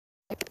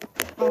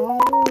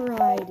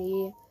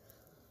Alrighty.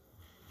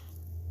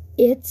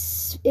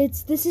 This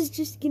is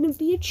just gonna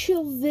be a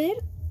chill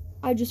vid.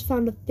 I just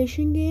found a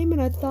fishing game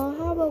and I thought,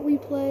 how about we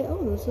play,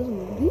 this is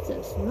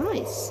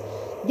nice.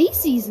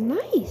 This is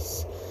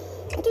nice.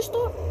 I just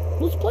thought,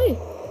 let's play.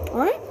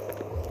 Alright?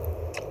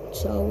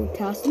 So,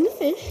 casting the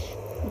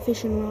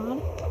fishing rod.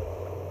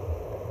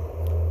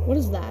 What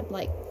is that?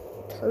 Like,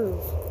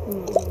 curve.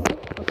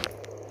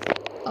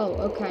 Oh,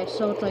 okay,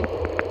 so it's like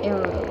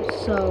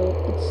arrows. So,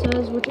 it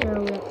says which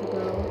arrow we have to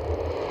go.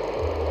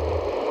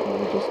 And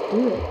we just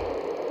do it.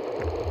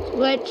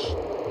 Switch.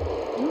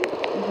 Oh,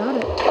 we got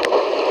it.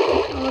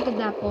 Oh, look at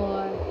that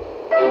boy.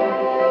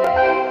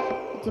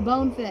 It's a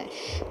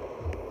bonefish.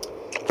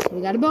 So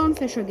we got a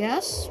bonefish, I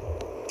guess.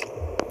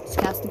 Let's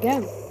cast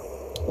again.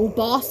 Oh,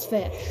 boss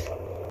fish.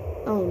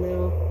 Oh,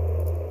 no.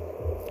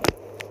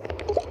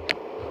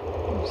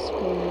 I'm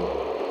scared.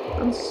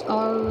 I'm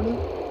scarred.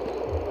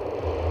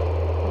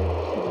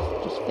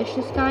 Just fish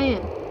this guy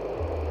in.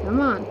 Come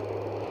on.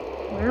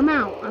 Wear him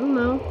out. I don't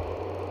know.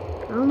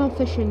 I don't know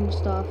fishing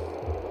stuff.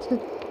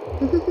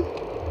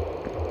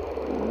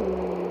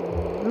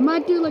 I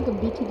might do like a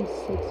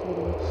BTD6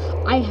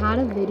 video. I had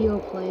a video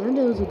planned.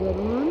 It was a good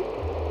one.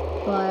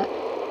 But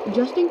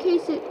just in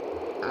case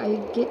I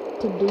get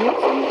to do it.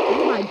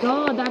 Oh my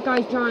god, that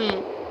guy's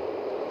giant.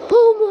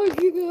 Oh my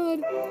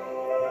god.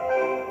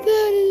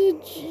 That is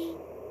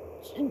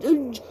a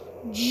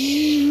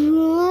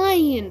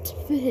giant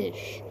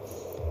fish.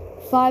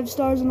 5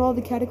 stars in all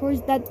the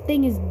categories. That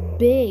thing is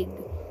big.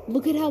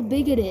 Look at how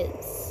big it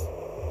is.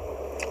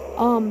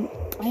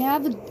 I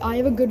have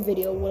a good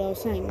video. What I was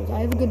saying was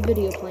I have a good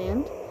video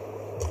planned,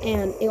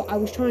 and I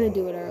was trying to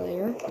do it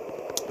earlier,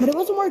 but it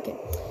wasn't working.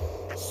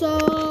 So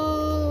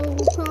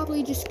we're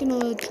probably just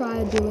gonna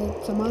try to do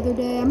it some other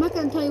day. I'm not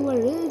gonna tell you what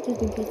it is,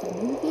 just in case I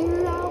do figure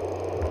it out.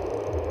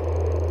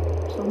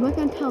 So I'm not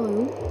gonna tell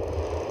you,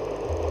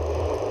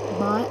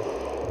 but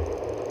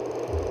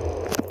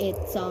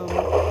it's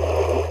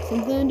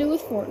something to do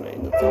with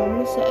Fortnite. That's all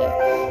I'm gonna say.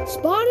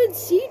 Spotted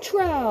sea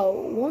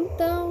trout,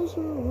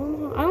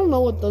 1,100. I don't know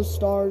what those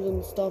stars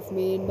and stuff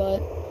mean,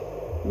 but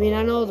I mean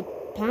I know the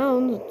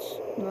pounds. It's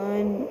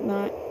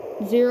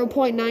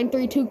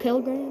 0.932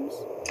 kilograms.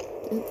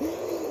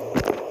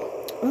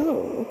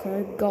 Oh,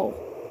 okay. Go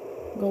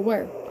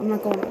where? I'm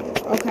not going over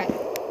there. Okay.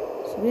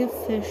 So we have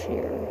fish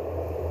here.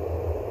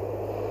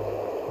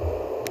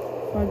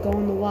 If I go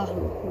on the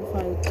wahoo, what if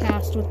I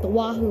cast with the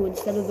wahoo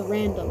instead of the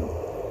random?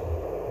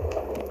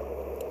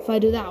 If I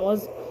do that,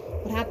 what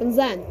happens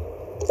then?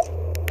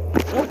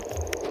 Oh.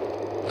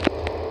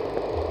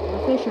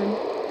 We're fishing.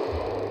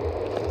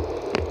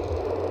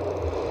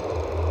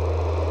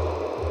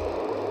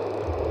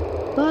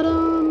 But I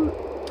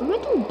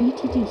might do a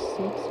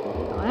BTT6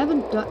 video.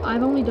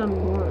 I've only done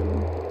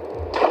one.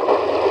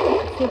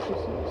 What fish is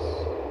this?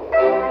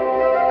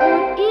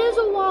 Oh, it is a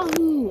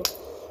wahoo!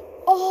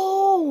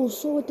 Oh,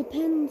 so it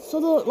depends. So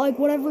like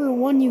whatever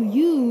one you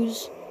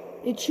use,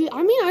 it should.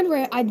 I mean,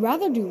 I'd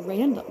rather do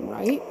random,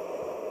 right?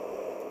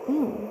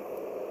 Oh,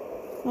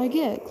 I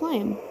get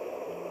claim.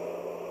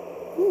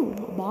 Ooh,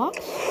 a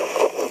box.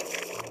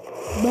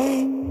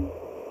 Bang.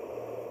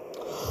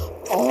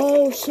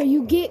 Oh, so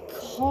you get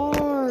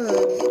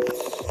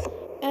cards,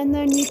 and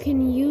then you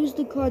can use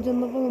the cards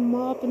and level them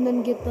up, and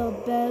then get the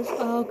best.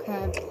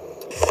 Okay,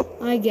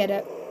 I get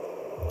it.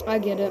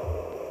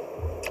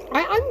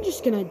 I'm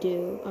just gonna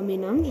do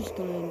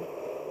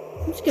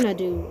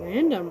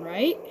random,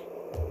 right?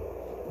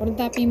 Wouldn't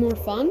that be more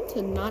fun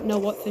to not know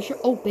what fish are?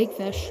 Oh, big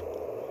fish.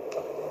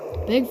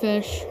 Big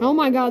fish. Oh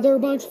my god, there are a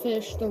bunch of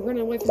fish. They're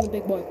running away from the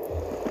big boy.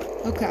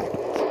 Okay.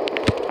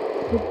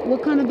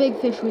 What kind of big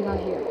fish we got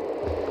here?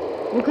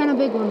 What kind of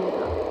big one we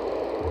got?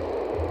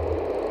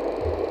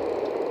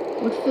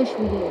 What fish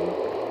we getting?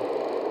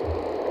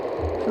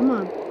 Come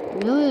on.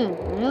 Reel it in.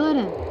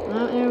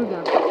 Oh, there we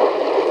go.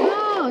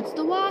 No, it's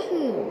the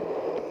wahoo.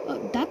 Oh,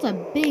 that's a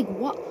big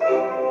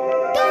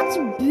That's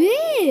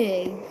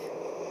big.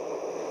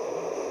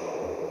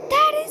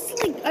 That is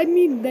like, I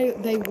mean,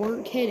 they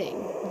weren't kidding.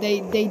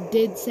 They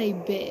did say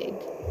big.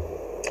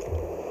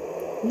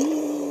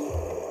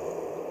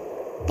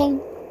 Boom.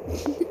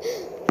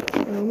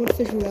 What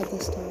fish we got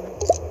this time?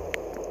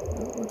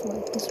 Which way?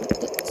 This way.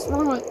 This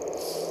wrong way.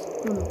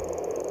 Oh no.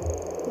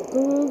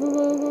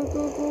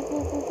 Go.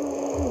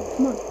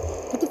 Come on.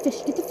 Get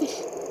the fish.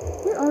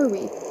 Where are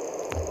we?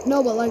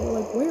 No, but like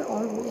where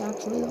are we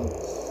actually though?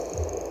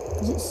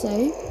 Does it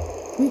say?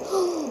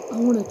 I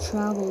want to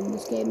travel in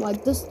this game.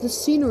 Like this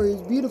scenery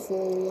is beautiful.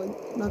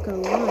 Like, not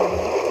gonna lie.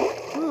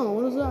 But, oh,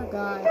 what is that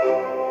guy?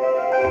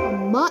 A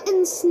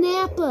mutton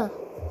snapper.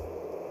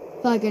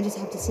 I feel like I just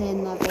have to say it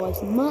in that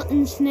voice.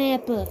 Mutton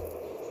snapper.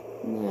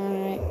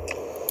 Alright.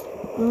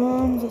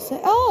 Does it say?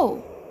 Oh!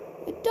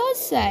 It does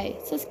say.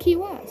 It says Key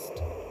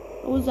West.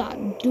 What was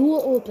that?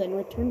 Duel open.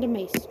 Return to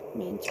main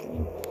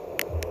screen.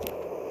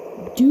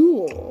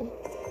 Duel?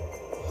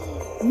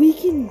 We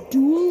can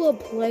duel a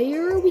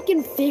player? We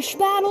can fish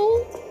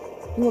battle?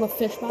 You want a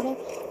fish battle?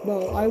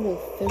 Bro, I will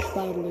fish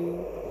battle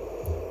you.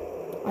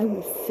 I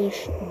will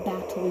fish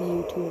battle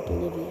you to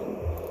oblivion.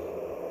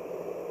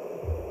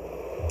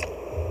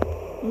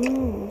 Oh,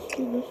 let's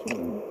do this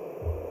one.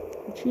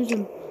 I'm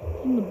choosing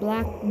the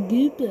black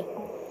gooper.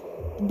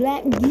 The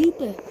black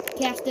gooper.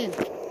 Cast in.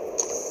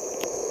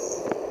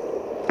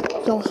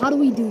 So how do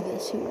we do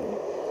this here?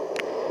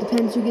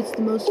 Depends who gets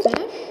the most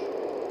fish.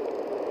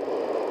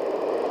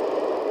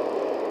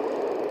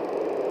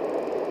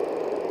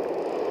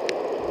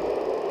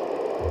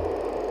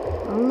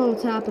 I don't know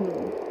what's happening.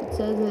 It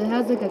says it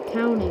has like a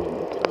counting in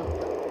the top.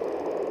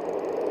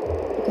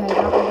 Okay, I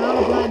got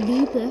a black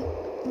gooper.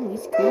 Oh,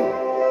 he's cool.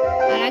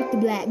 I like the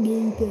black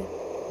gooper.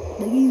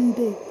 The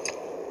gooper.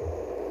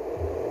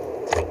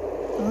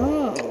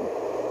 Oh.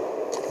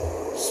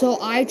 So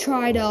I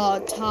tried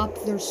to top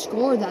their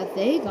score that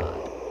they got.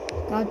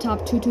 Got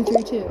top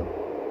 2232.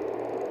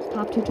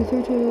 Top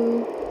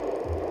 2232.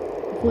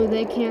 Hopefully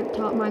they can't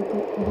top my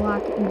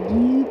black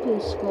gooper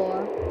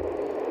score.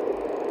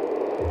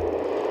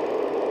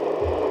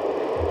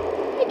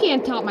 They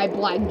can't top my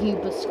black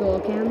gooper score,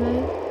 can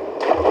they?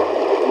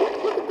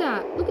 Look at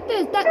that. Look at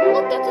this. Look,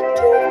 that's a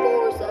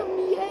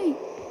 2478.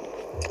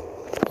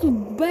 That's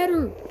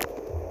better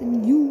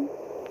than you.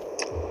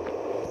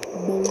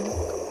 Boy.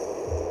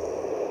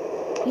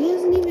 He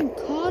hasn't even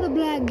caught a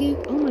black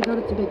gooper. Oh my god,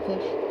 it's a big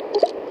fish.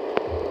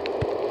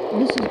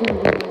 This is gonna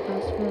be my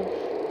best fish.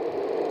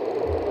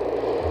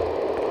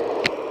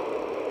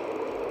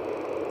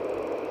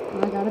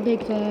 I got a big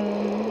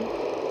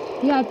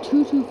fish. He got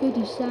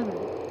 2257.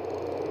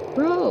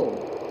 Bro,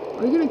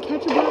 are you gonna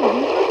catch a black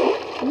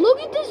gooper? Look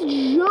at this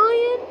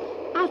giant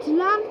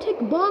Atlantic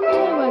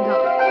bontail I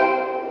got.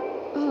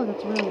 Oh,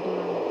 that's really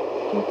bad.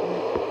 Okay.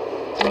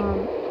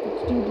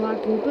 Let's do black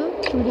grouper.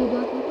 Should we do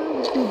black grouper?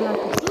 Let's do black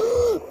grouper.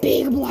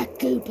 Big black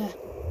grouper.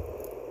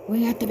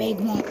 We got the big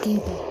black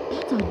grouper.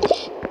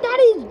 That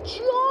is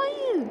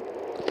giant.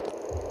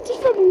 Just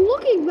from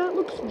looking, that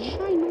looks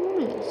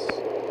ginormous.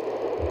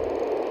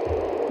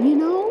 You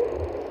know,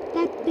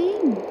 that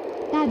thing,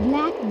 that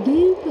black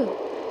grouper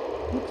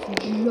looks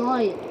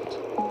giant.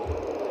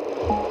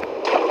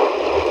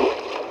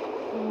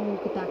 Oh,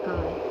 look at that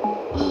guy.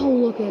 Oh,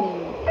 look at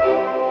him.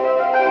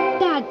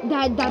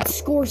 That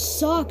score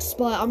sucks,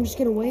 but I'm just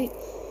gonna wait.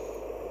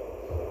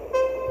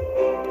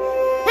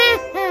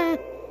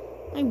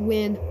 I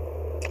win.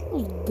 That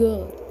was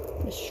good.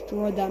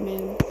 Destroyed that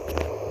man.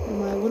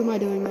 What am I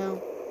doing now?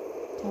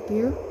 Tap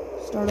here.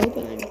 Start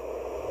opening.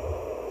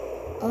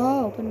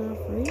 Oh, open now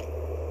free.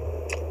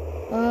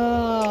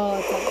 Oh,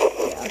 okay.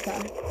 Yeah, okay.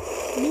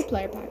 New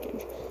player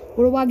package.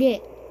 What do I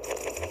get?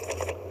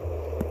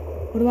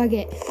 What do I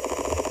get?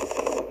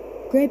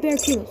 Great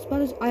Barracuda.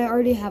 Spiders. I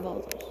already have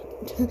all those.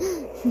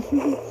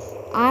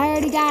 I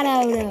already got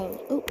all those.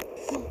 Oh.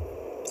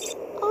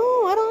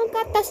 Oh, I don't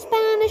got the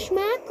Spanish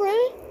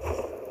mackerel.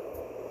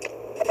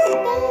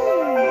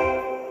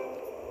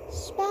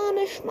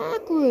 Spanish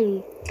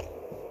mackerel.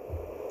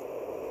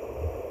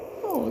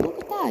 Oh, look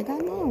at that. I got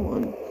another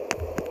one.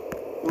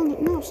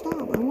 No, stop.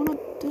 I want to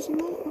do some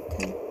other.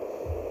 Okay.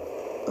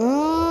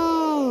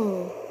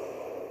 Oh.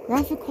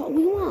 Graphic quality.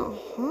 We want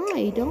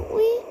high, don't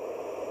we?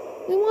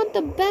 We want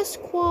the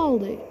best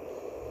quality.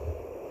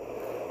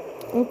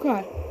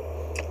 Okay.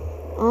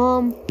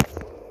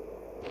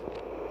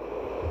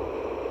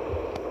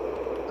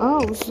 Oh,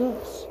 what's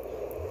this?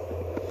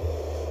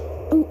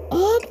 Oh,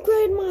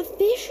 upgrade my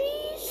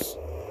fishies?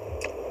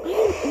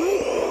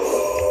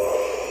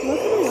 Why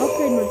can I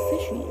upgrade my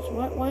fishies?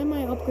 Why am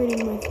I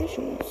upgrading my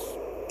fishies?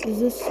 Is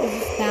this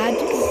bad?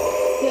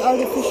 Are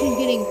the fishies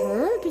getting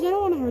hurt? Because I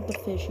don't want to hurt the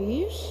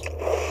fishies.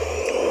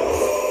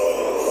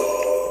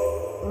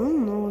 I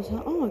don't know what's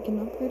that. Oh, I can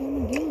upgrade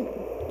them again.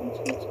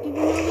 Let's give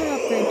another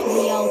upgrade to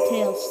the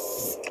Yellowtail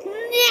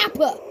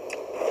Snapper.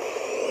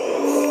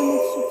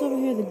 What's over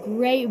here? The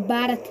Great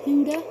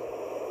Barracuda.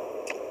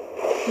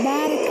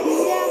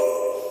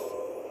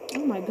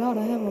 Oh my god,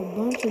 I have a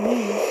bunch of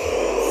these.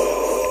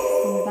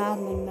 I'm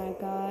battling that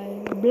guy.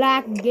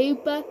 Black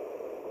Gooper.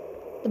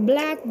 The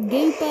black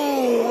Gooper.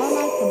 I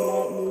like the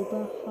black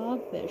Gooper.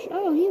 Hogfish.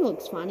 Oh, he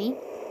looks funny.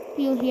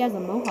 He has a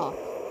mohawk.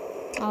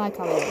 I like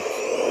how he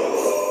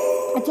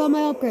looks. That's all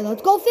my upgrade.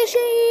 Let's go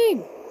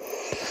fishing!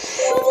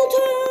 Level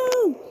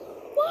 2!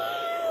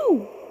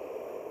 Wow!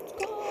 Let's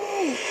go!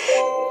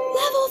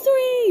 Level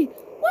 3!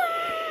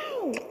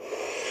 Wow!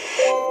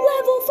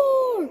 Level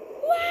 4!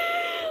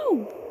 Wow!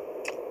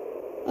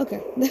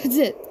 Okay, that's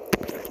it.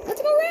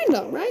 Let's go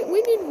random, right?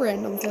 We need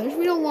random fish.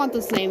 We don't want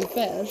the same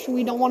fish.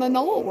 We don't want to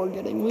know what we're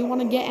getting. We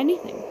want to get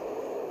anything.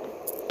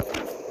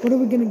 What are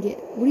we gonna get?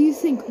 What do you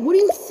think? What do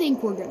you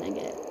think we're gonna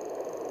get?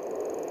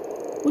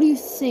 What do you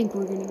think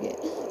we're gonna get?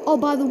 Oh,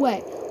 by the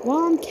way, while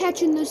I'm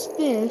catching this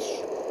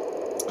fish,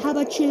 how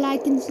about you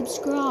like and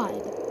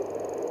subscribe?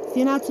 If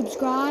you're not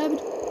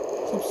subscribed,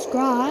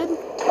 subscribe.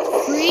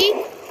 It's free,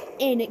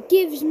 and it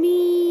gives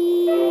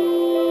me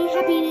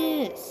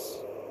happiness.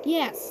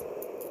 Yes,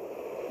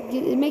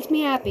 it makes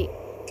me happy.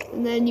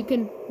 And then you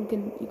can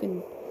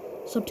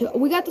sub to.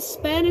 We got the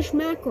Spanish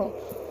mackerel.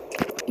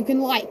 You can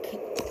like.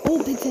 Oh,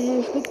 big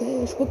fish, big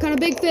fish. What kind of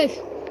big fish?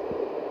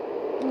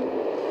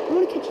 I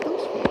want to catch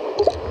those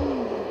fish?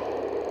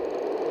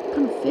 What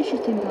kind of fish you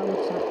think that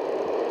looks like?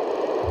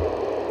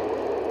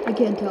 I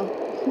can't tell.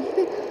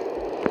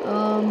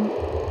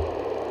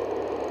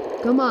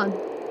 Come on.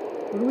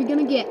 What are we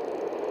gonna get?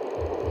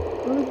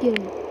 What are we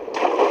getting?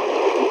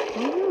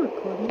 Are you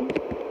recording?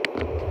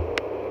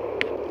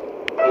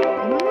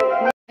 Am I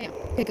recording? Yeah.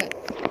 Okay, good.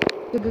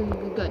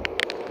 Good.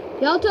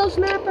 Yellowtail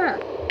snapper.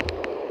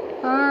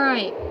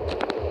 Alright.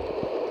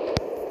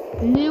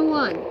 New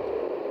one.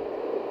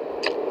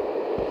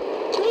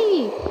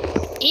 Hey.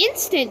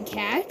 Instant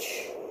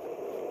catch.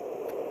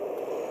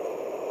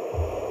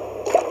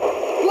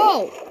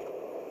 Whoa.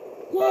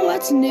 Whoa,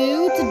 that's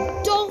new. It's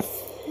a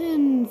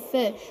dolphin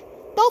fish.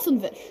 Dolphin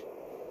fish.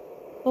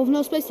 Oh,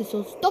 no spaces,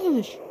 so it's dolphin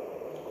fish.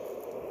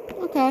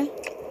 Okay.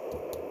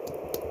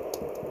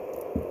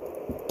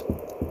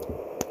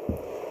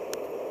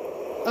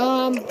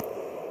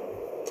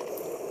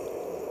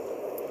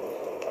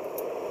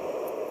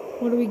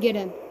 What are we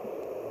getting?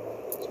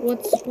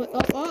 What?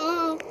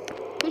 Oh.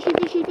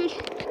 Fishy fish.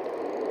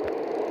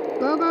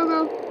 Go. Oh,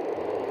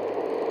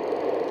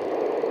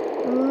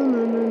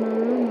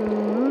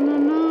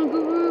 no. Go.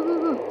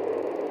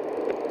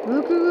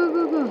 Okay, go.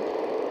 Go.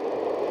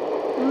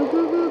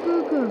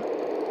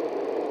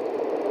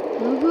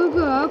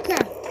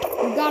 Okay.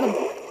 We got him.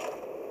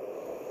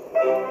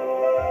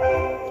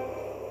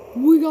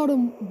 We got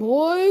him,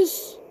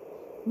 boys.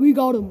 We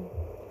got him.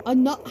 How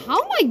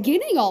am I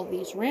getting all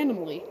these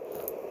randomly?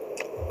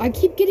 I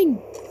keep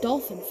getting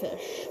dolphin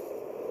fish.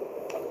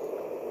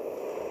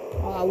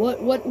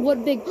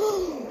 What big?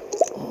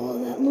 Oh,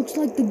 that looks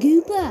like the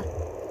grouper.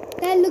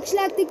 That looks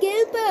like the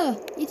grouper.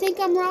 You think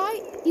I'm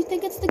right? You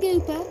think it's the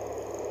grouper?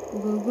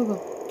 Go.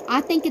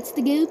 I think it's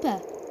the grouper.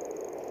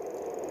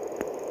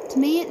 To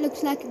me, it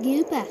looks like a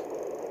grouper.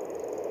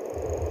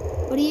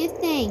 What do you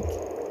think?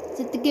 Is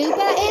it the grouper?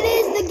 It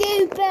is the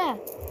grouper.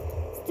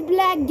 It's the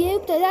black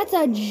grouper. That's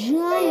a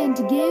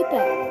giant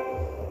grouper.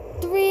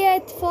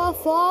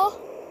 3844.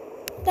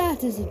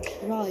 That is a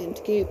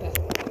giant grouper.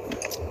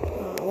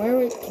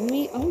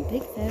 Oh,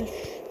 big fish.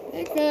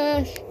 Big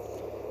fish.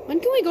 When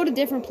can we go to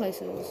different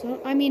places?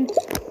 I mean,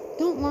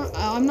 don't lie.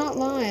 I'm not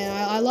lying.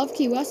 I love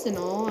Key West and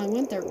all. I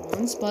went there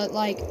once, but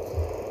like,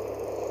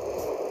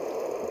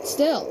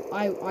 still,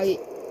 I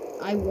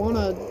want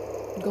to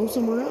go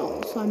somewhere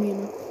else. I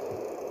mean,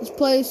 this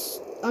place,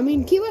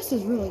 Key West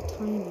is really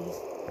tiny.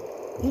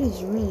 It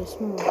is really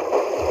small.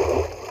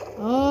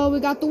 Oh, we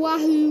got the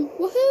wahoo.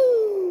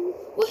 Woohoo!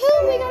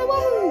 Woohoo! We got a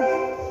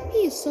wahoo!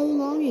 He is so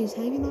long, he's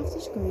hanging off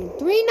the screen.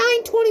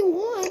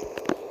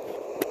 3921.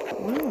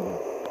 Wow.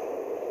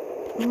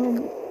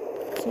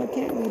 So I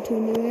can't go to a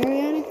new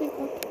area or anything?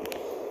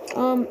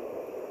 Okay.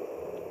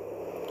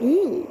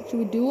 Ooh, should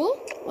we duel?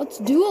 Let's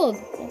duel.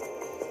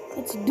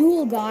 Let's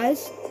duel,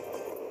 guys.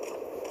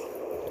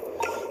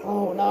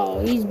 Oh no,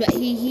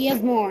 he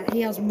has more.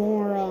 He has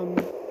more,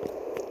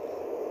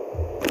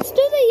 Let's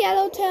do the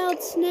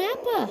yellow-tailed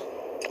snapper.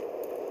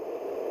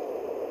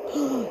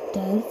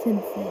 Dolphin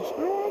fish.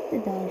 I like the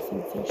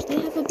dolphin fish.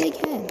 They have a big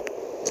head.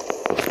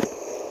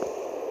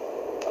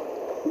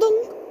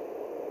 Dunk.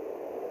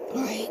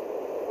 Alright.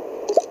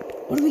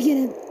 What are we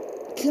getting?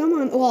 Come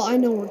on. Well, I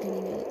know we're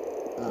getting it.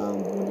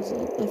 What is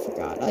it? I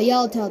forgot. A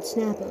yellow-tailed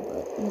snapper,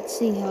 but let's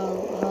see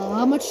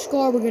how much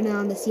score we're getting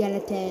on this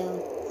yellowtail.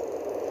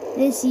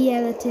 This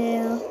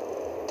yellowtail.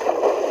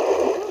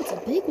 Oh, it's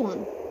a big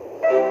one.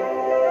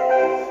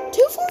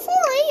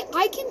 2448.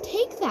 I can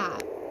take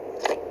that.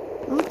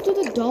 Let's do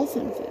the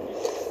dolphin fish.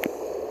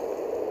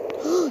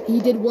 He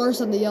did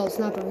worse on the yellow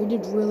snapper. He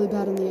did really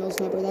bad on the yellow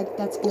snapper.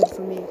 That's good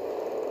for me.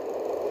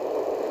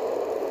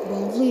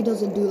 Well, hopefully he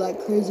doesn't do like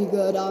crazy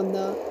good on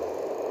the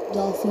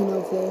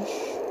Delfino fish.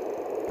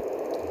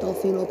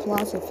 Delfino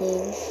Plaza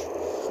fish.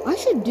 I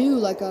should do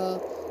like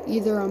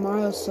either a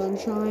Mario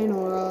Sunshine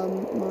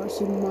or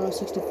Super Mario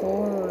 64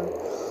 or...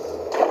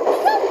 I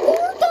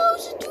got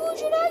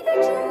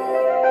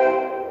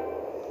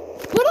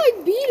 4,292! But I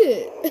beat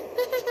it!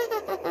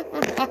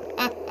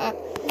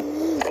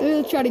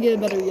 Let's try to get a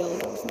better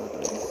yellowtail snapper.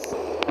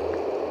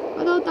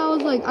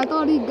 I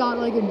thought he got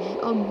like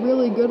a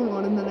really good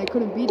one and then I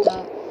couldn't beat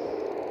that.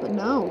 But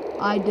no,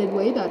 I did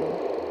way better.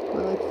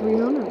 By like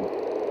 300.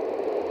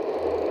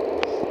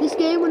 This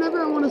game,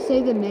 whenever I want to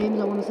say the names,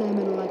 I want to say them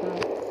in like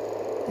a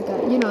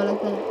you know,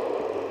 like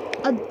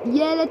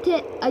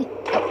yellowtail. Why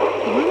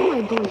am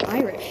I going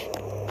Irish?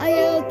 A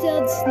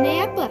yellowtailed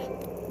snapper.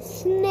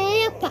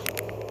 Snapper.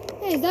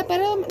 Hey, is that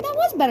better than, that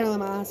was better than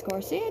my last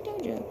score. See, I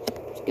told you. I'm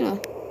just gonna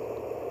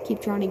keep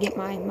trying to get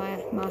my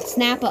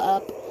snapper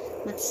up.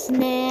 My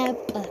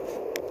snapper.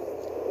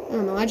 I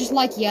don't know, I just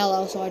like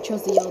yellow, so I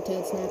chose the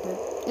yellow-tailed snapper.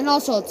 And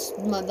also, it's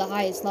the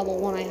highest level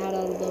one I had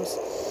out of those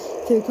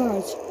 3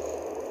 cards.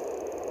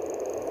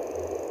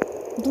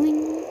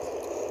 Bling.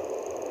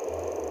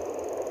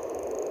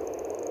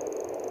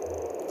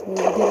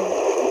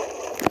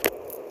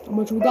 How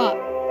much we got?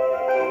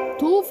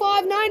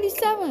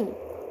 2,597.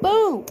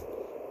 Boom.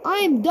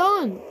 I am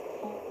done.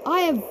 I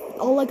have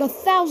like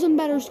 1,000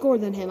 better score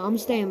than him. I'm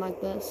staying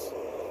like this.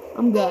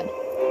 I'm good.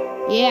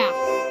 Yeah.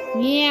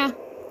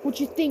 What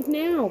you think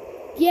now?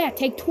 Yeah,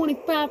 take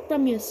 25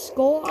 from your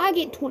score. I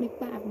get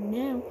 25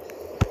 now.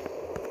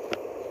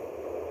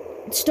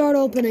 Start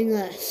opening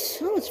this.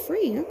 Oh, it's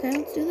free. Okay,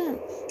 let's do that.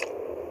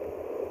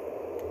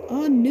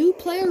 A new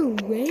player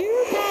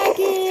rare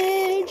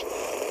package.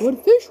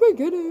 What fish we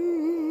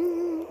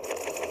getting?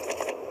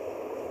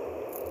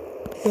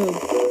 Good.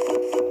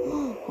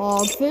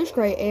 Hogfish,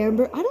 great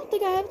amber. I don't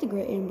think I have the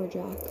great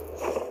amberjack.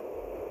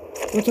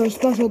 What's our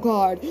special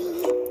card?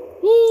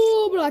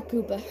 Oh, black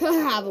Koopa. I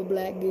have a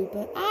black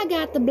Koopa. I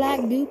got the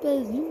black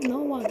Koopas. You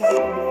know I got the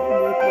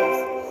black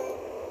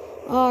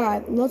Koopas.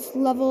 Alright, let's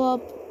level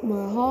up my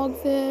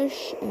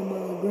hogfish and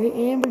my great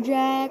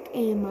amberjack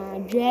and my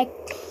jack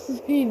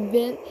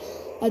creevent.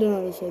 I don't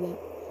know how to say that.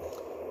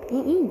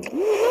 Ooh,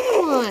 another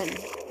one.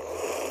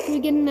 What are we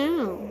getting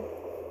now?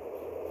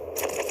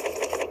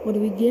 What are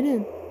we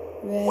getting?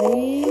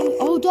 Ready?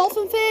 Oh,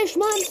 dolphin fish,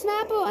 mutton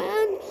snapper,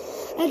 and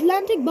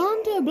Atlantic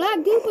banter, black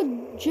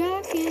Koopa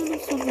jack, and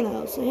something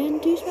else.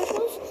 And 2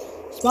 specials.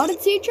 Spotted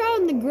sea trout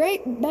and the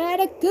great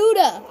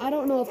barracuda. I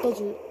don't know if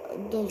those are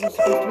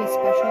supposed to be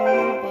special or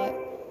not, but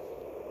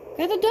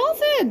got the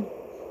dolphin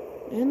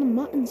and the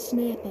mutton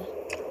snapper.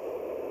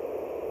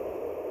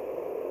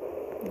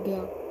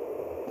 Go.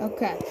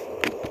 Okay.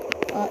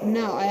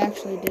 No, I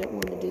actually didn't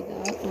want to do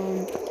that.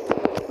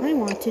 I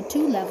wanted to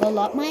level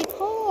up my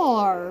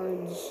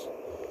cards.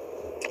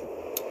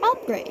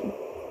 Upgrade.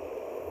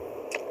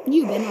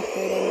 You've been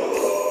upgraded.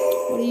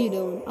 What are you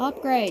doing?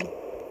 Upgrade.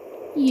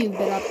 You've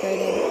been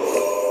upgraded.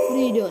 What are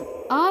you doing?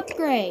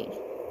 Upgrade.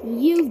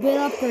 You've been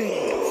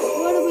upgraded.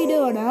 What are we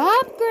doing?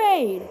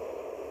 Upgrade.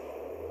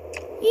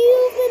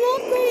 You've been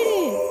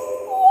upgraded.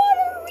 What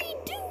are we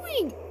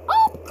doing?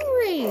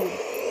 Upgrade.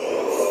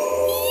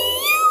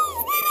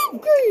 You've been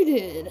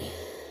upgraded.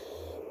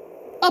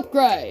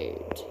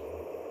 Upgrade.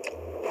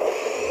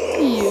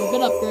 You've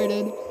been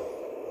upgraded.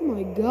 Oh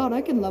my god,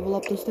 I can level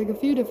up this thing a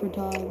few different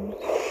times.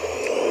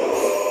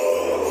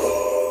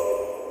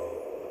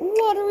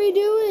 What are we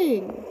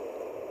doing?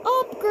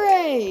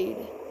 Upgrade.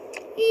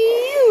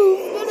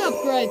 You've been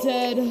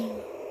upgraded.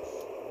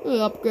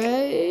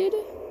 Upgrade.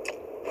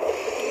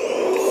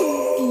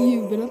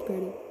 You've been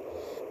upgraded.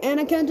 And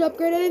I can't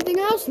upgrade anything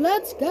else.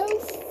 Let's go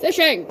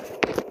fishing.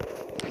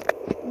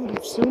 Oh,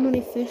 there's so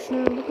many fish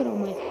now. Look at all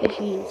my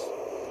fishies.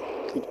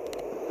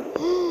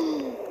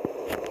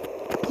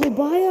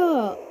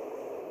 Cobaya.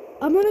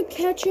 I'm gonna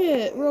catch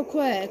it real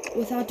quick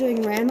without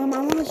doing random.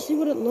 I want to see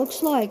what it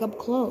looks like up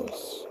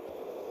close.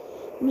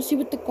 I'm gonna see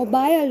what the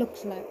cobaya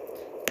looks like.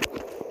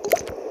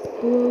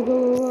 Go,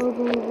 go, go,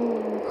 go, go.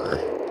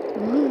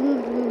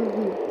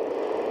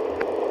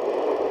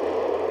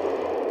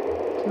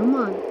 Come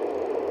on.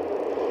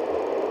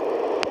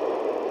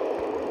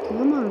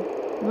 Come on.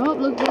 Nope,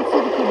 let's see the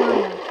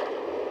cobaya.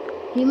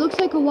 He looks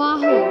like a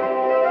wahoo.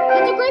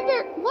 That's a great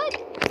bear. What?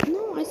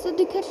 No, I said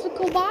to catch the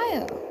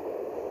cobaya.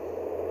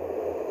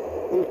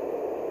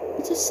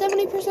 It's a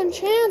 70%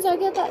 chance I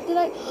get that. Did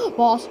I?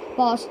 Boss,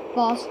 boss,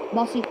 boss,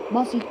 bossy,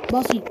 bossy,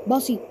 bossy,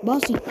 bossy,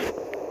 bossy.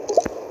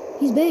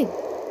 He's big.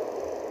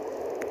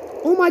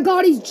 Oh my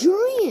god, he's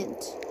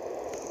giant.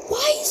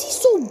 Why is he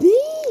so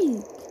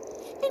big?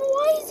 And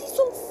why is he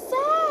so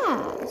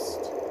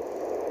fast?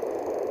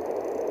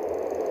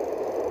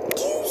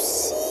 Do you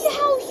see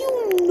how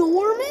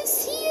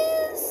enormous he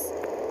is?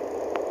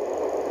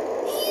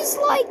 He's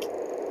like,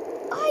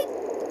 I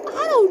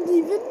don't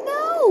even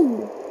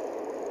know.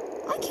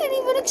 I can't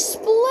even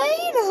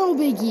explain how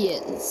big he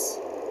is.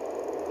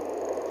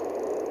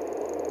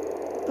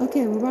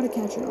 Okay, we're about to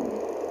catch him.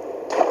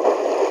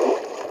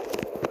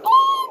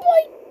 Oh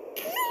my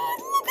god,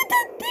 look at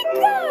that big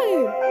guy!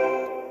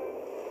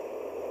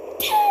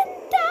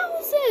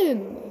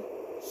 10,000!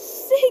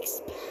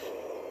 6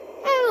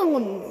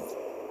 pounds!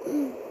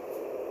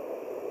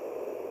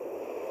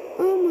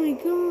 Oh my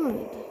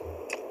god.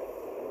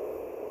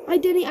 I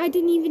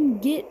didn't even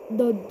get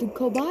the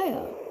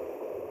cobaya.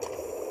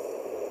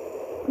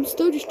 I'm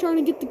still just trying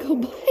to get the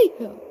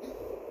cobaya.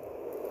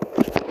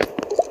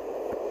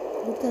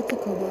 Look, that's a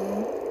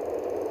cobaya.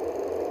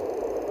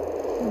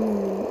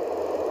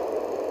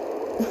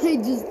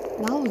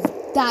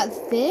 That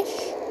fish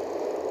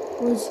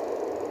was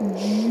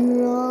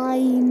ginormous.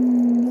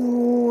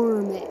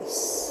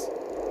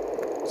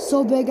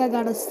 So big I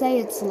gotta say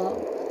it slow.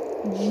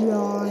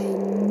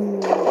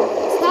 Ginormous.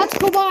 That's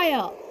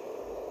cobaya.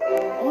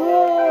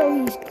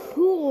 Oh, he's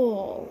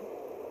cool.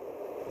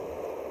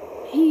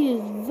 He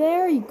is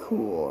very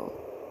cool.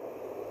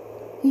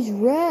 He's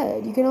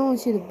red. You can only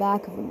see the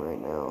back of him right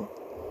now.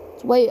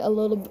 Let's wait a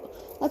little bit.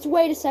 Let's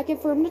wait a second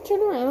for him to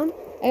turn around.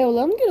 Hey,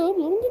 let him get up.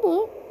 Let him get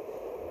up.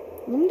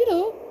 Let him get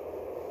up.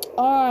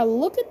 Ah,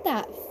 look at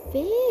that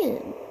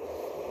fin.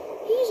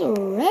 He's a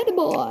red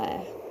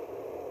boy.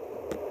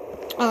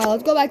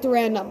 Let's go back to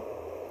random.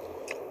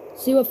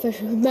 See what fish.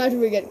 Imagine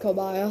we get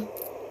cobaya.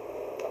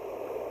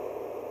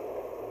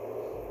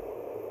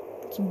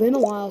 It's been a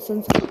while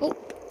since. Oh.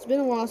 It's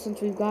been a while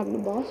since we've gotten a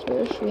boss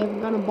fish. We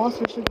haven't gotten a boss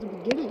fish since the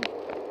beginning.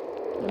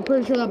 I'm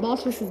pretty sure that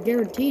boss fish was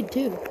guaranteed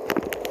too.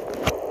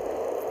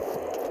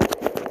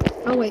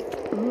 Oh wait.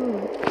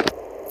 Oh.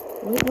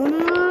 Wait, no.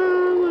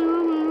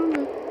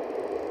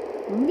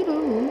 Let me get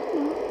out.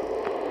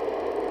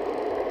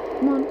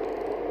 Come on.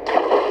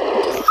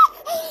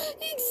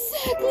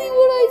 Exactly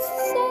what I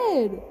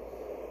said.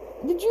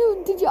 Did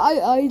you?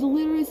 I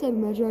literally said,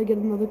 imagine I get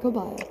another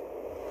cobaya.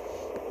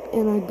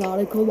 And I got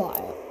a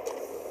cobaya.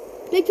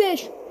 Big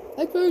fish.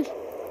 Big fish.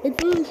 Big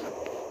fish.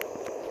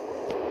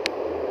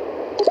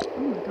 Oh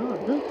my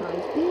god, that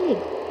guy's big.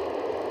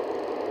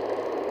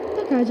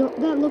 That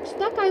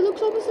guy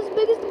looks almost as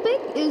big as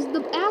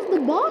the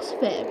boss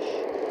fish.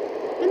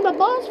 And the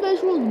boss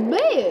fish was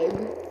big.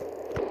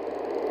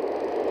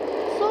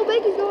 So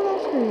big he's going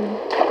off screen.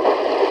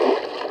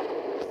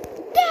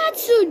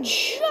 That's a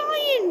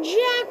giant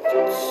jack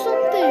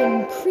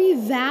something.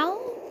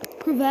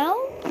 Crevel?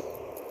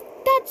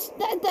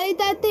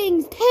 That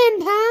thing's 10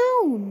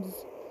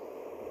 pounds.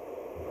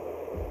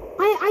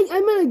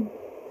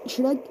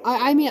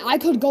 I mean I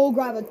could go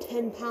grab a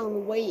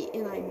 10-pound weight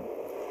and I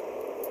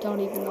don't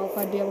even know if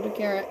I'd be able to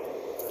carry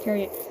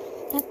it.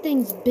 That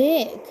thing's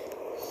big.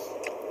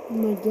 Oh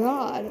my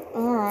god.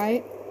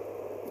 Alright.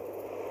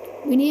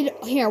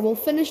 We'll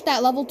finish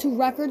that level 2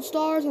 record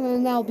stars and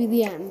then that'll be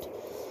the end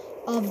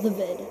of the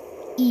vid.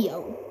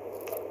 EO.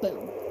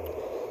 Boom.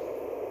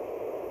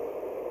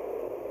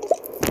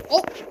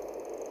 Oh!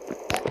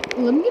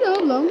 Let me get up.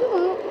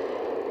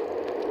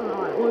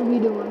 Alright, what are we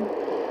doing?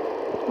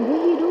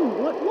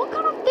 What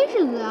kind of fish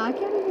is that? I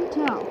can't even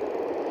tell.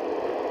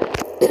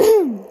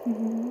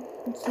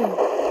 Let's see.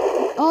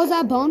 Oh, is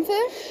that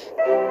bonefish?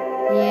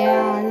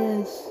 Yeah, it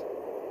is.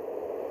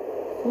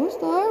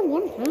 4-star,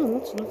 1 pound,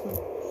 that's nothing.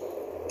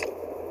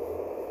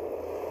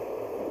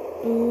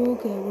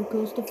 Okay, we're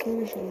close to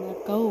finishing.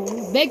 Let's go.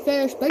 Big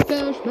fish.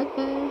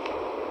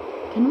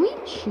 Can we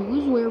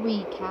choose where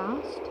we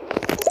cast?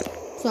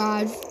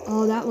 Sorry.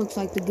 Oh, that looks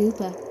like the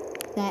Goopa.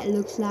 Is that an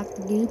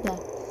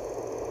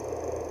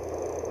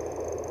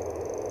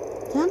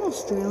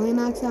Australian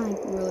accent?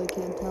 I really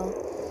can't tell.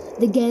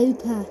 The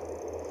Goopa.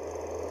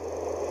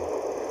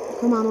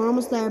 Come on, we're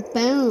almost there.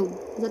 Boom.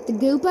 Is that the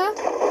Goopa?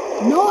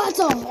 No, that's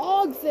a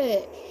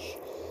hogfish.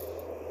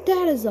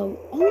 That is a...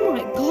 Oh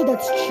my god,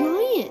 that's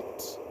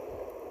giant.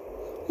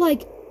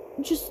 Like,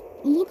 just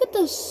look at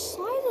the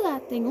size of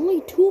that thing.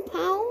 Only 2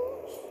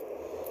 pounds?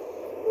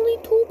 Only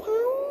 2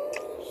 pounds?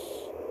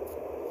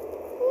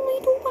 Only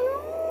 2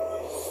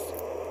 pounds?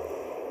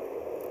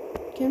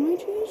 Can we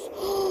choose?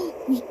 Oh,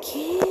 we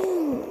can.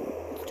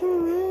 Let's turn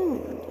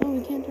around. Oh,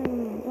 we can't turn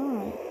around.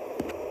 Alright.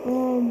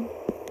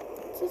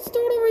 Let's do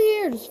it over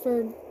here just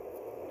for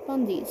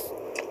funsies.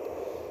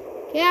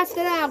 Cast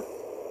it out.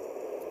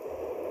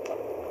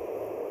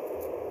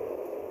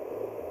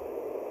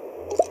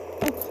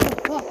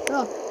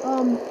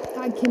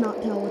 I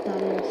cannot tell what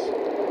that is.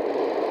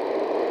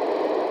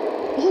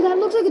 Oh, that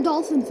looks like a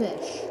dolphin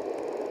fish.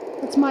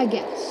 That's my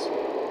guess.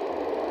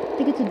 I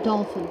think it's a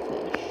dolphin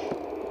fish.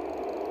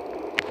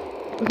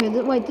 Okay,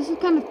 wait, this is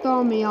kind of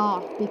throwing me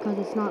off because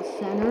it's not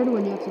centered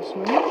when you have to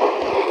swim.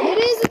 It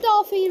is a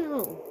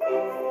dolphino.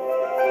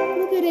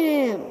 Look at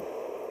him.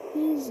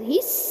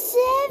 He's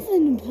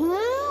 7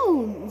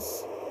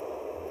 pounds.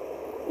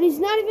 And he's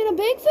not even a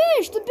big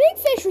fish. The big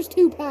fish was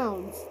 2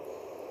 pounds.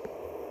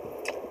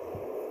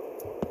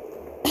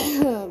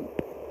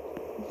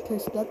 Okay,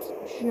 so that's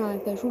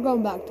giant fish. We're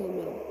going back to the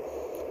middle.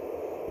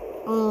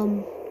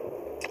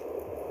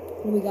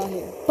 What do we got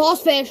here?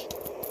 Boss fish.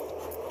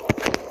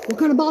 What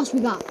kind of boss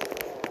we got?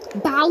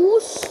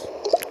 Boss?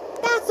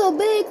 That's a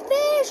big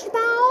fish,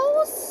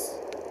 boss.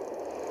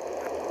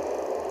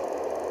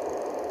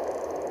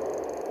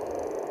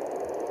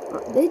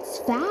 It's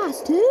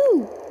fast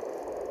too.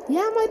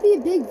 Yeah, it might be a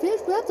big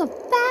fish, but that's a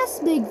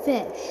fast big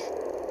fish.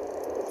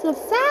 It's a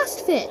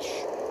fast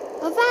fish.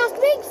 A fast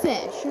big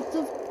fish. It's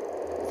a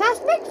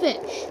fast big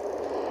fish.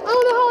 I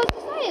don't know how else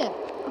to say it.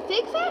 A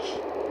fig fish?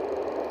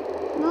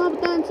 No, but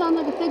then it sounds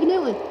like a fig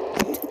Newton.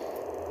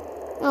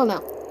 I don't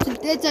know.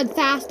 It's a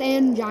fast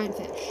and giant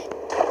fish.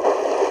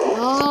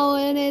 Oh,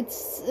 and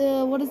it's,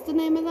 what is the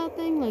name of that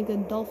thing? Like a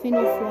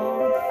Dolphino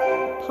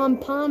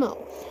Pompano.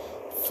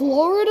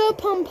 Florida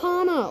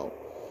Pompano.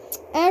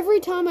 Every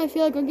time I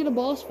feel like I'll get a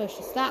boss fish,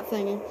 it's that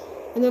thing.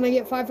 And then I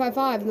get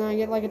 555, and then I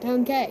get like a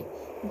 10K.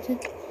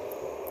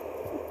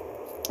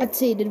 Let's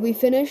see, did we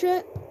finish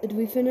it? Did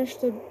we finish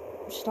the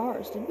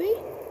stars? Did we?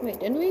 Wait,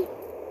 didn't we?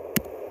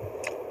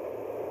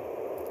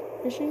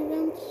 Fishing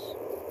events?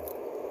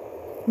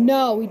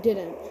 No, we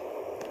didn't.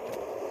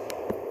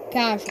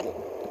 Casual.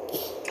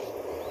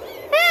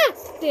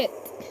 Cast it!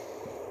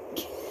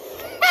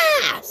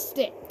 Cast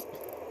it!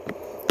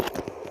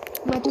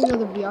 Might do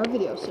another VR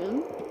video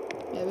soon.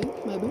 Maybe.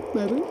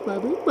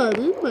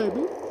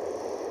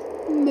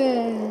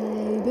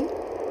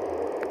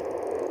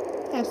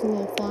 Have some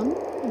little fun.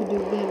 Maybe do a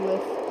vid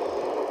with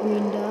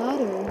Green Dot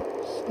or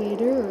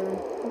Skater or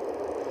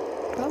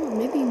probably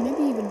maybe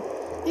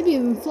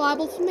even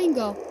Flyable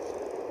Flamingo.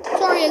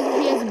 Sorry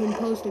he hasn't been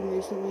posting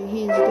recently.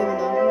 He's doing a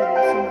little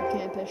summer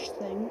campish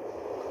thing.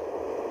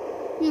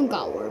 You don't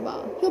gotta worry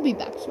about it. He'll be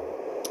back soon.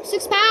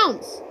 6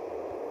 pounds!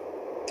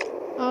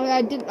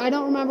 I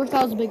don't remember if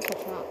that was a big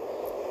fish or not.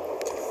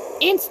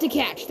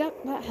 Insta-catch.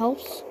 That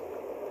helps.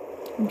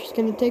 I'm just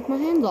gonna take my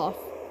hands off.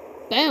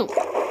 Boom.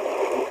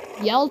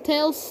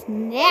 Yellowtail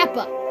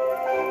snapper.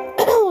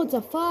 It's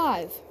a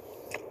 5.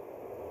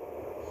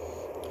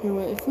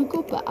 Anyway, if we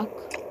go back,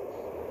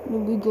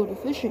 and we go to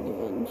fishing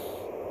again,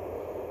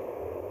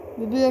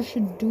 maybe I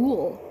should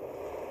duel.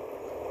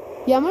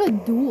 Yeah, I'm gonna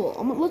duel.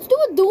 Let's do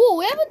a duel.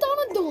 We haven't done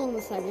a duel in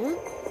a second.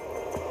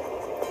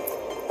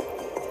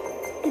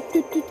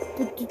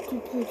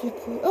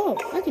 Oh,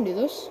 I can do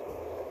this.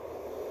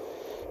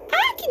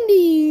 I can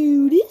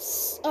do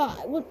this.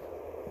 Alright, what?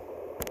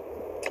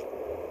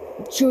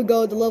 Should we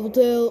go with the level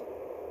tail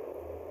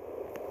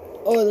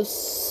or the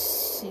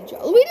sea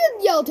trout? We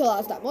did yellowtail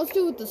last time. Let's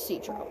do it with the sea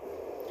trout.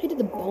 He did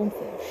the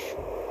bonefish.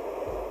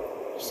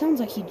 He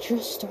sounds like he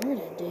just started,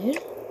 dude.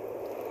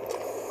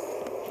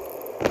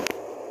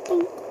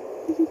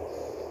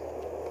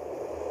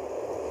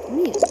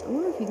 Man, I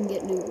wonder if you can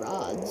get new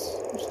rods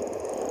or something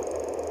like that.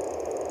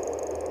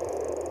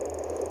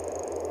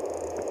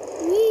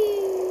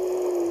 Whee!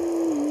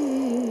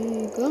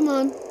 Come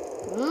on.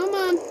 Come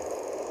on.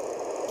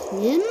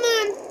 Come on.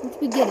 What's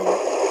we getting?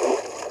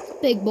 It's a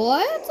big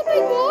boy. It's a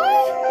big boy.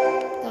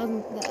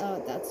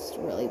 That's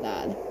really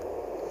bad.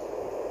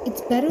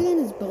 It's better than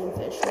his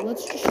bonefish. So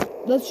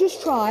let's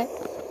just try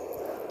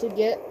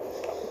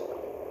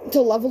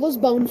to level his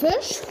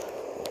bonefish.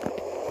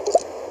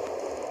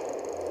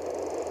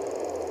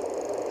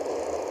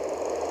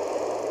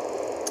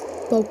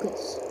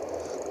 Focus.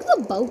 Look at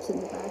the boats in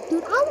the back,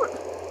 dude. I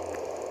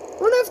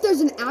wonder if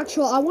there's an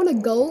actual.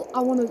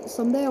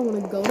 Someday I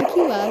want to go to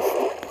Key West,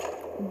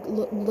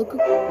 look,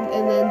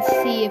 and then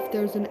see if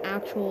there's an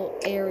actual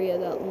area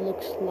that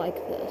looks like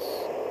this,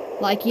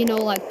 like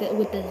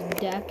with this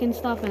deck and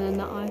stuff, and then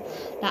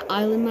that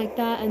island like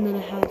that, and then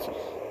it has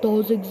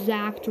those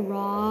exact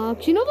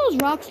rocks. You know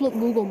those rocks look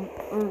Google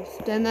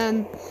Earthed, and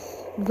then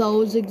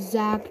those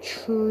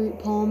exact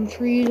palm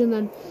trees, and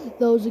then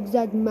those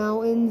exact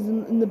mountains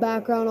in the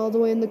background all the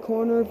way in the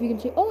corner. If you can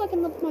see, oh, I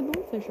can lift my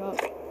bonefish up.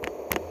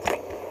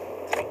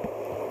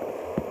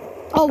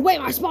 Oh wait,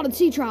 I spotted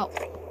sea trout.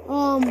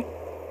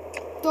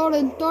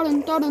 Darted.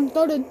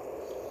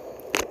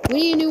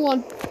 We need a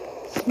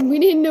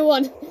new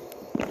one.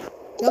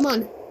 Come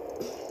on.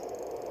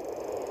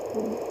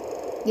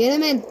 Get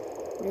him in.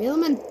 Reel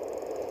him in.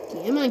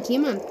 Come on.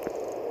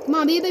 Come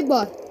on, be a big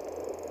boy.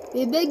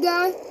 Be a big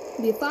guy.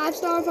 Be a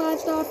 5-star.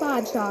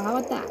 How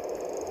about that?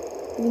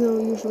 Even though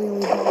usually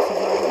only bosses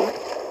are that.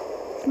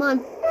 Come on.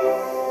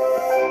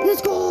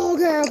 Let's go.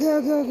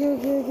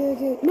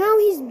 Okay. Now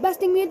he's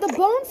besting me at the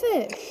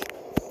bonefish.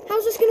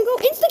 How's this gonna go?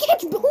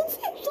 Insta-catch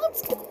bonefish.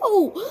 Let's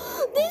go.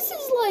 This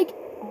is like...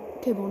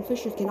 Okay,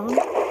 bonefish, just get on.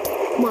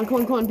 Come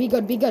on. Be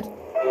good. Is it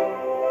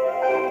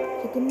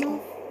good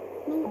enough?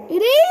 No,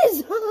 it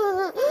is.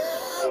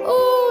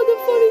 Oh, the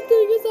funny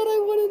thing is that I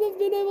wouldn't have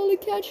been able to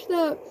catch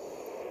that.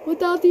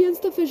 Without the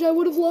Instafish, I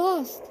would have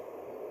lost.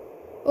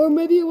 Or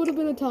maybe it would have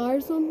been a tie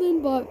or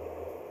something, but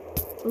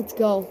let's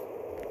go.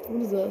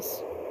 What is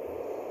this?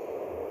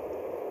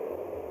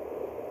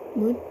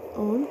 What?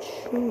 Oh, I'm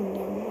chilling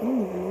down. I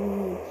don't even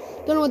know.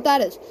 Don't know what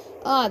that is.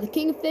 The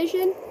king of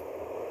fishing.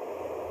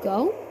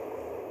 Go.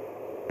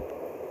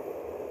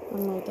 I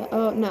don't know what that.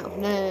 Oh, no.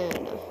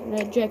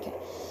 JK.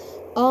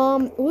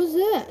 What's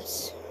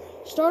this?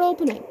 Start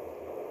opening.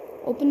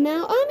 Open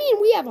now. I mean,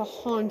 we have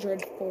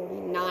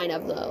 149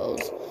 of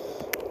those.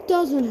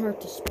 Doesn't hurt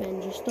to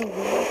spend just a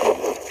little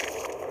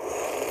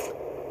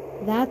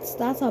bit.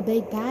 That's a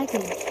big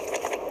package.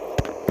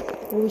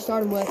 What are we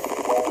starting with?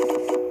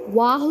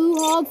 Wahoo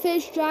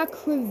hogfish, Jack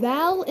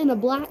Crevalle in a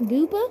black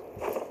grouper.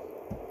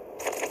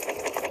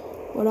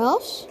 What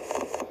else?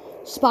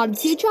 Spotted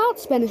sea trout,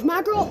 Spanish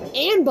mackerel,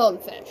 and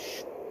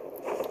bonefish.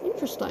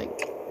 Interesting.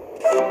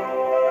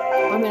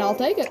 I mean, I'll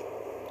take it.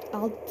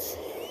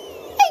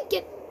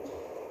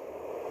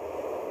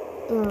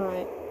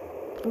 Alright.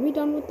 Are we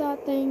done with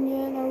that thing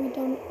yet? Are we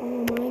done?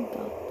 Oh my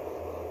god.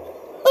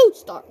 2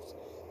 stars.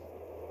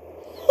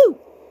 2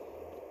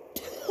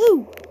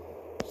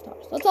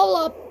 stars. Let's level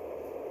up.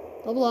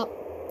 Level up.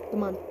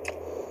 Come on.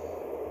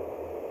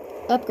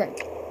 Upgrade.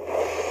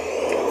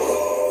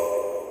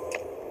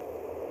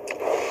 I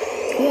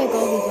feel like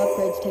all these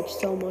upgrades take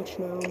so much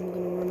now. I'm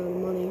gonna run out of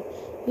money.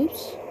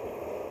 Oops.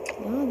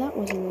 No, that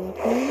wasn't an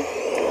upgrade.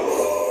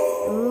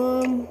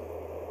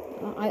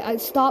 I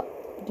stopped.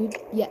 Dude,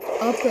 yeah,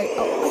 upgrade.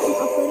 Oh, I can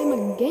upgrade him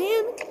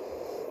again?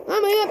 How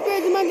many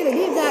upgrades am I gonna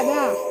give that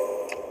guy?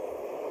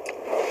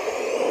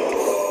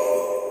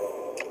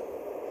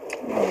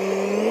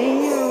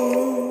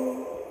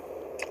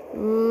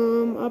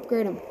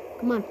 Upgrade him.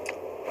 Come on.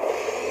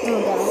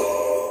 Oh,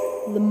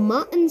 God. The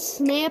mutton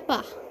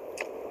snapper.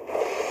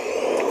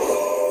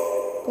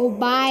 Go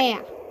buy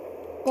it.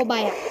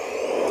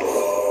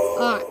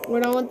 Alright, we're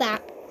done with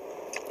that.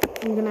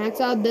 I'm gonna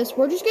X out this.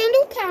 We're just gonna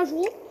do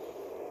casual.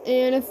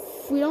 And if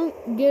we don't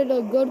get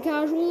a good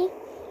casual,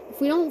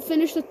 if we don't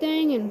finish the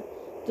thing and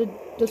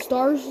the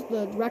stars,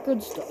 the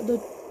records, the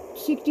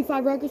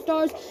 65 record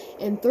stars,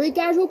 and 3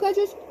 casual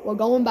catches, we're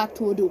going back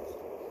to a duel.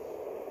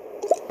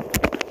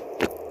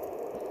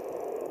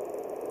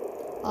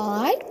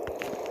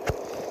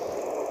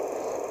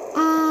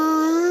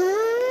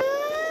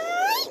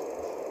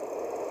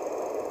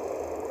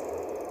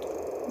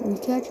 We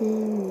catch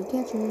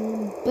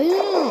him.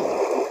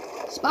 Boom!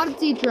 Spotted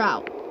sea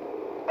trout.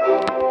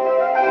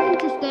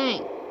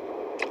 Interesting.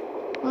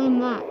 Claim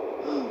that.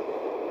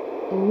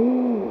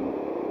 Oh,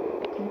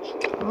 catch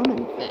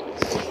common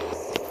fish.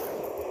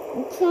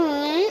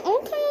 Okay.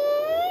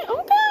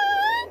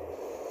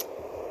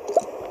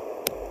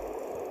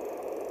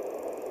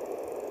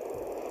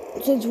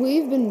 Since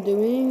we've been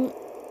doing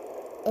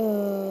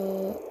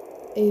a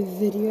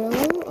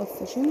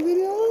fishing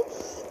video,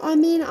 I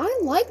mean, I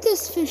like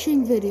this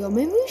fishing video.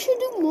 Maybe we should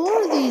do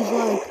more of these,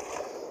 like,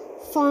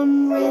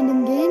 fun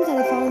random games that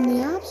I found in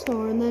the App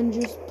Store and then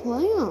just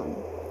play them.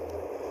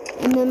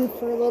 And then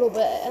for a little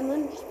bit, and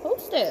then just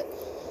post it.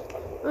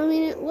 I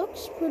mean, it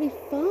looks pretty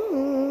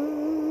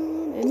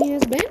fun. I mean,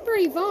 it's been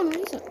pretty fun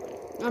recently.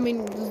 I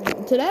mean,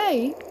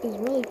 today is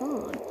really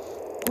fun.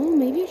 Oh,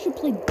 maybe I should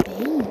play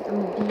bait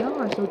on the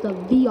VR. So it's a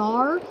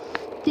VR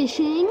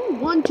fishing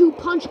 1-2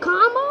 punch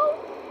combo.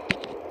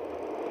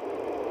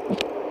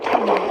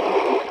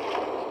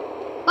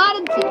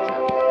 Spotted sea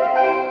trout.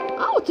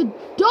 Oh, it's a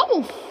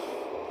double 5-4.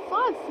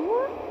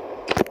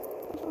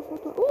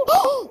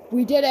 Oh,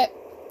 we did it.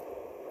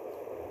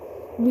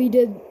 We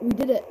did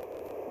it.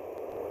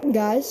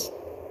 Guys,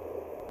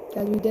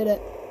 we did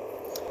it.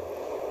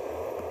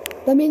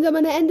 That means I'm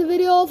going to end the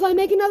video. If I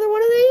make another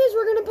one of these,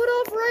 we're going to put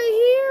off right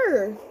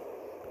here.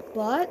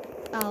 But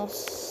I'll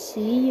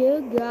see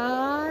you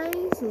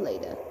guys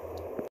later.